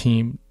basketball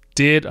team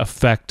did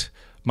affect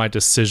my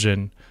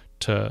decision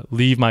to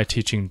leave my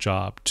teaching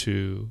job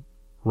to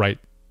write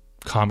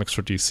comics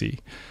for DC.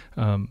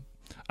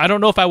 I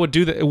don't know if I would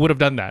do that. It would have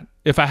done that.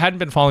 If I hadn't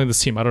been following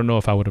this team, I don't know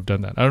if I would have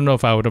done that. I don't know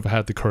if I would have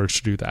had the courage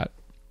to do that.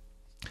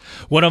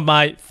 One of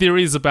my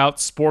theories about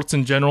sports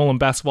in general and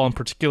basketball in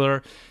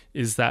particular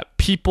is that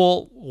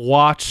people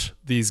watch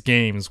these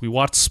games. We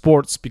watch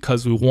sports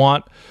because we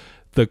want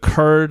the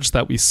courage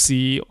that we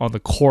see on the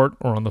court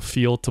or on the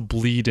field to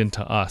bleed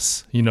into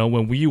us. You know,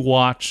 when we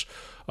watch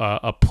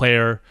a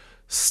player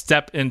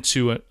step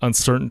into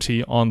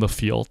uncertainty on the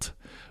field,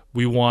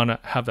 we want to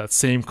have that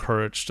same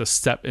courage to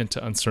step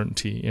into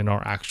uncertainty in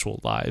our actual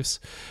lives.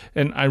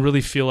 And I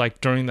really feel like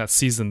during that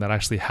season that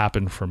actually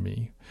happened for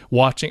me.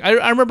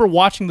 I remember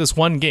watching this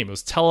one game. It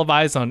was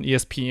televised on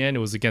ESPN. It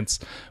was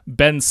against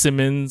Ben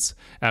Simmons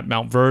at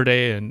Mount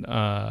Verde in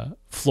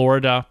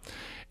Florida.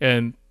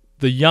 And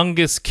the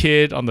youngest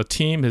kid on the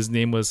team, his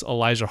name was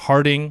Elijah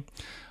Harding.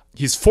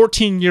 He's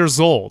 14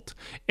 years old,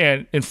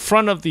 and in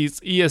front of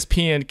these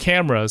ESPN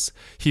cameras,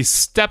 he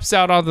steps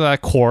out onto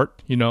that court.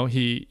 You know,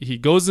 he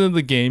goes into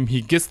the game.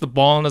 He gets the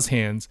ball in his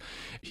hands.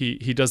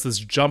 He does this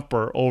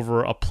jumper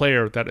over a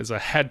player that is a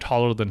head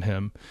taller than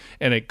him,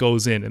 and it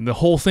goes in. And the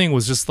whole thing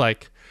was just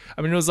like,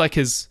 I mean, it was like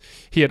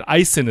he had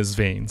ice in his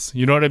veins.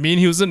 You know what I mean?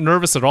 He wasn't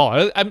nervous at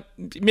all.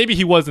 Maybe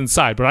he was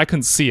inside, but I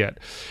couldn't see it.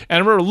 And I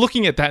remember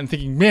looking at that and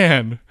thinking,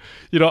 man,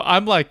 you know,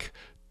 I'm like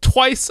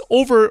twice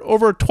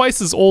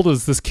as old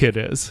as this kid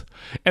is,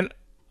 and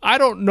I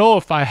don't know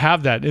if I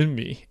have that in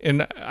me,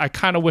 and I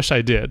kind of wish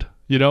I did,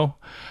 you know.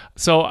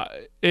 So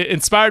it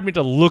inspired me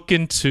to look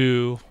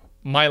into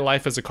my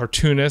life as a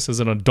cartoonist, as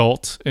an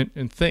adult,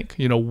 and think,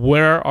 you know,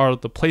 where are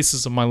the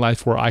places of my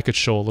life where I could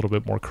show a little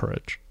bit more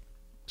courage.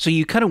 So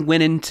you kind of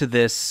went into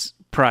this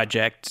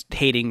project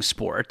hating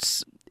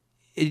sports.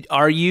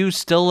 Are you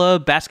still a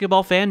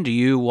basketball fan? Do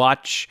you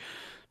watch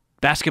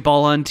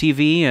basketball on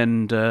TV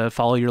and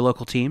follow your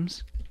local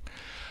teams?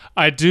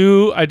 I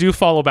do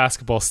follow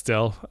basketball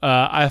still.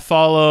 I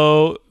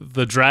follow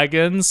the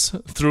Dragons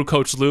through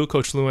Coach Lou.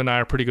 Coach Lou and I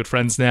are pretty good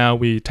friends now.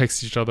 We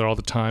text each other all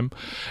the time.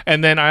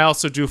 And then I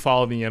also do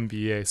follow the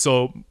NBA.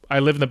 So I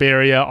live in the Bay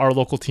Area. Our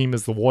local team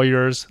is the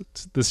Warriors.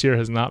 This year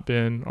has not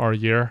been our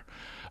year.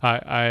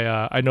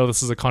 I know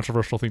this is a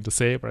controversial thing to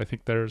say, but I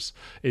think there's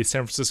a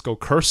San Francisco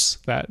curse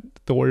that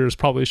the Warriors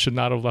probably should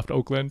not have left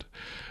Oakland.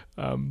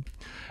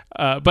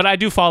 But I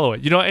do follow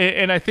it, you know,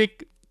 and I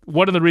think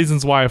one of the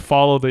reasons why I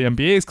follow the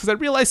NBA is because I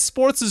realize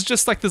sports is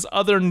just like this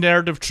other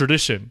narrative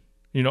tradition.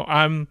 You know,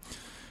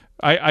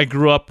 I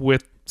grew up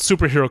with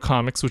superhero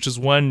comics, which is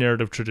one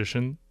narrative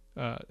tradition,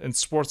 and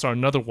sports are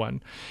another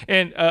one.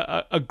 And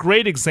a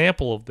great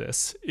example of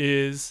this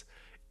is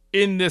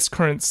in this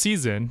current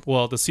season,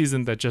 well, the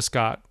season that just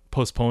got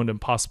postponed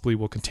and possibly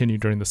will continue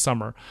during the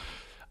summer.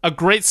 A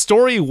great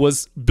story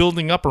was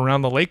building up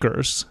around the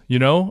Lakers, you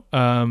know.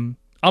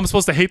 I'm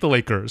supposed to hate the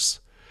Lakers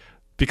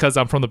because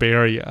I'm from the Bay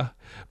Area,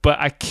 but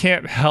I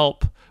can't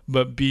help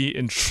but be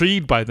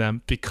intrigued by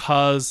them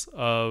because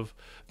of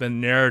the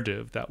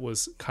narrative that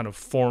was kind of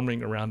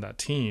forming around that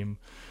team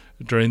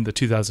during the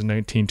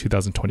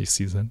 2019-2020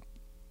 season.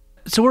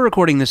 So we're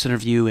recording this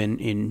interview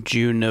in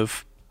June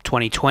of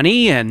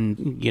 2020,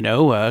 and you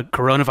know,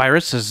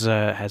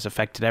 coronavirus has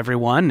affected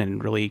everyone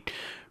and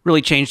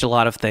really changed a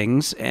lot of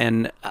things.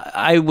 And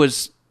I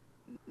was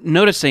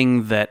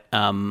noticing that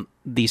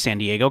the San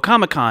Diego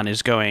Comic-Con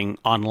is going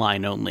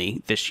online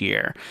only this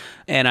year.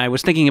 And I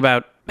was thinking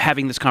about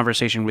having this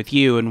conversation with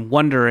you and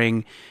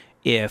wondering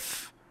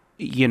if,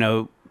 you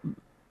know,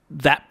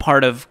 that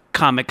part of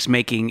comics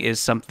making is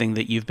something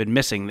that you've been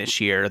missing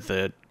this year,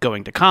 the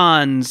going to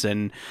cons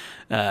and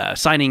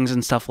signings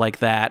and stuff like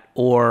that,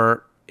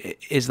 or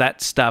is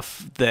that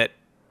stuff that,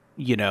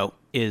 you know,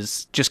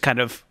 is just kind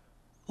of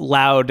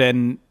loud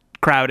and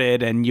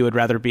crowded and you would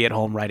rather be at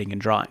home writing and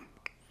drawing?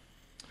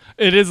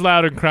 It is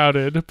loud and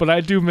crowded, but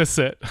I do miss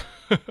it.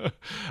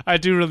 I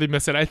do really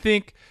miss it. I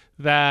think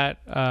that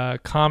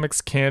comics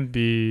can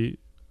be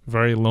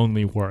very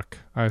lonely work.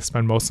 I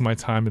spend most of my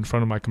time in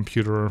front of my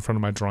computer or in front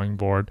of my drawing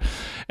board,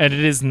 and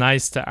it is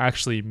nice to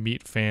actually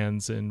meet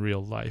fans in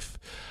real life.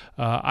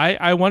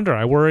 I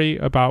worry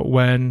about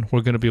when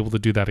we're going to be able to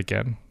do that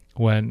again,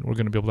 when we're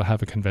going to be able to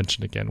have a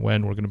convention again,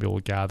 when we're going to be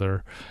able to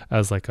gather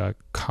as like a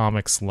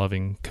comics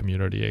loving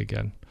community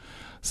again.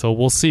 So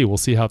we'll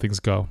see how things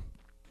go.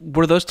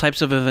 Were those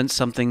types of events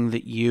something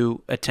that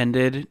you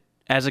attended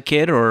as a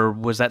kid, or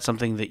was that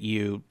something that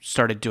you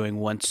started doing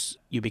once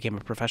you became a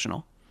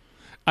professional?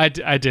 I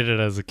did it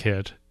as a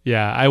kid.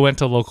 Yeah, I went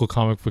to local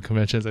comic book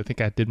conventions. I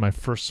think I did my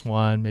first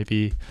one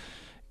maybe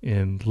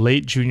in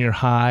late junior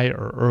high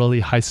or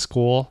early high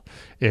school,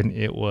 and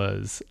it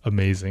was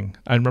amazing.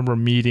 I remember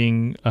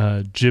meeting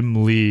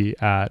Jim Lee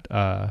at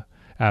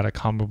a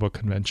comic book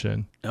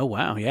convention. Oh,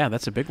 wow. Yeah,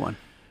 that's a big one.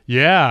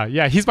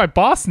 Yeah, he's my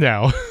boss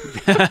now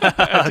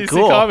at DC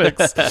Cool.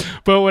 Comics.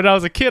 But when I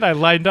was a kid, I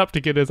lined up to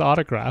get his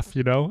autograph,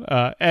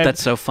 And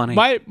that's so funny.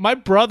 My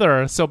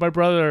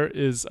brother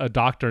is a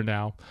doctor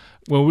now.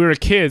 When we were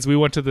kids, we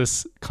went to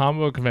this comic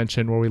book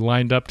convention where we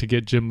lined up to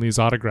get Jim Lee's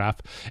autograph.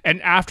 And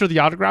after the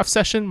autograph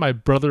session, my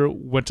brother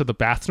went to the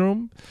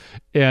bathroom,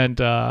 and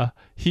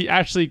he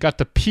actually got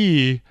to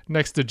pee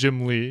next to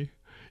Jim Lee.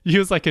 He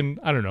was like in,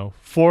 I don't know,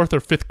 4th or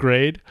 5th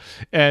grade.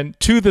 And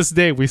to this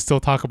day, we still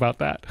talk about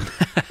that.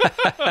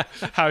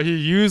 How he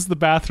used the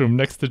bathroom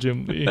next to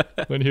Jim Lee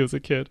when he was a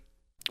kid.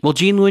 Well,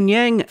 Gene Luen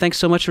Yang, thanks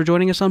so much for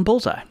joining us on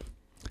Bullseye.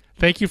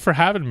 Thank you for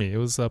having me. It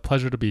was a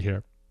pleasure to be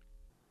here.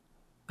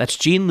 That's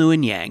Gene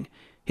Luen Yang.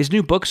 His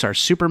new books are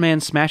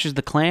Superman Smashes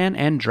the Klan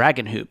and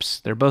Dragon Hoops.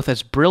 They're both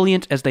as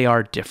brilliant as they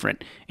are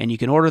different, and you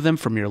can order them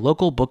from your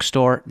local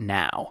bookstore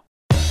now.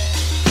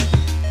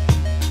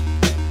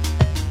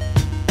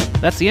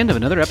 That's the end of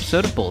another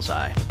episode of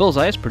Bullseye.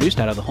 Bullseye is produced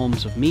out of the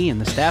homes of me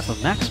and the staff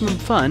of Maximum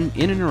Fun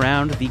in and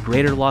around the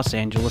greater Los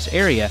Angeles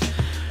area,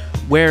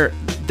 where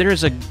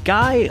there's a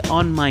guy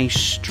on my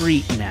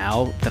street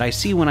now that I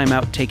see when I'm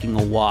out taking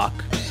a walk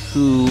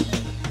who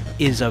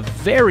is a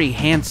very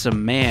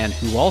handsome man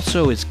who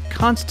also is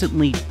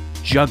constantly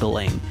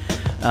juggling.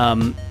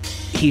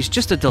 He's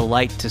just a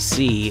delight to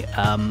see.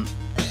 And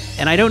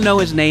I don't know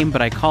his name,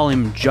 but I call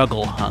him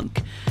Juggle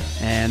Hunk.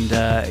 And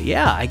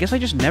I guess I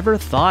just never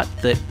thought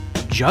that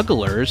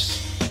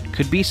jugglers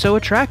could be so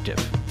attractive.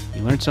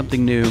 You learn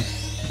something new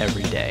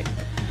every day.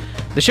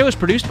 The show is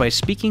produced by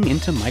Speaking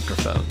Into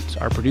Microphones.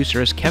 Our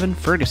producer is Kevin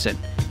Ferguson.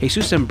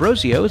 Jesus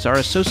Ambrosio is our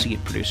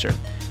associate producer.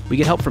 We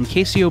get help from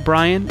Casey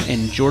O'Brien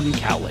and Jordan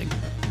Cowling.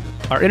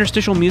 Our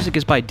interstitial music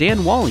is by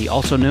Dan Wally,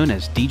 also known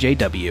as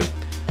DJW.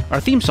 Our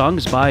theme song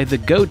is by The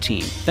Go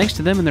Team. Thanks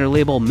to them and their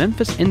label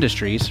Memphis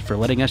Industries for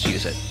letting us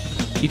use it.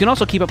 You can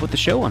also keep up with the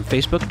show on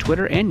Facebook,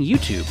 Twitter, and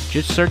YouTube.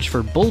 Just search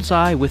for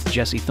Bullseye with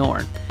Jesse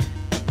Thorne.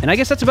 And I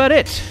guess that's about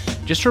it.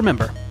 Just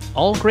remember,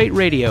 all great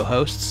radio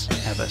hosts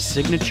have a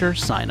signature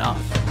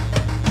sign-off.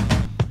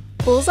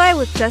 Bullseye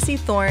with Jesse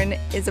Thorne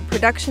is a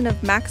production of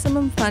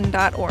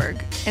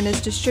MaximumFun.org and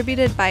is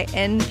distributed by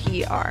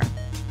NPR.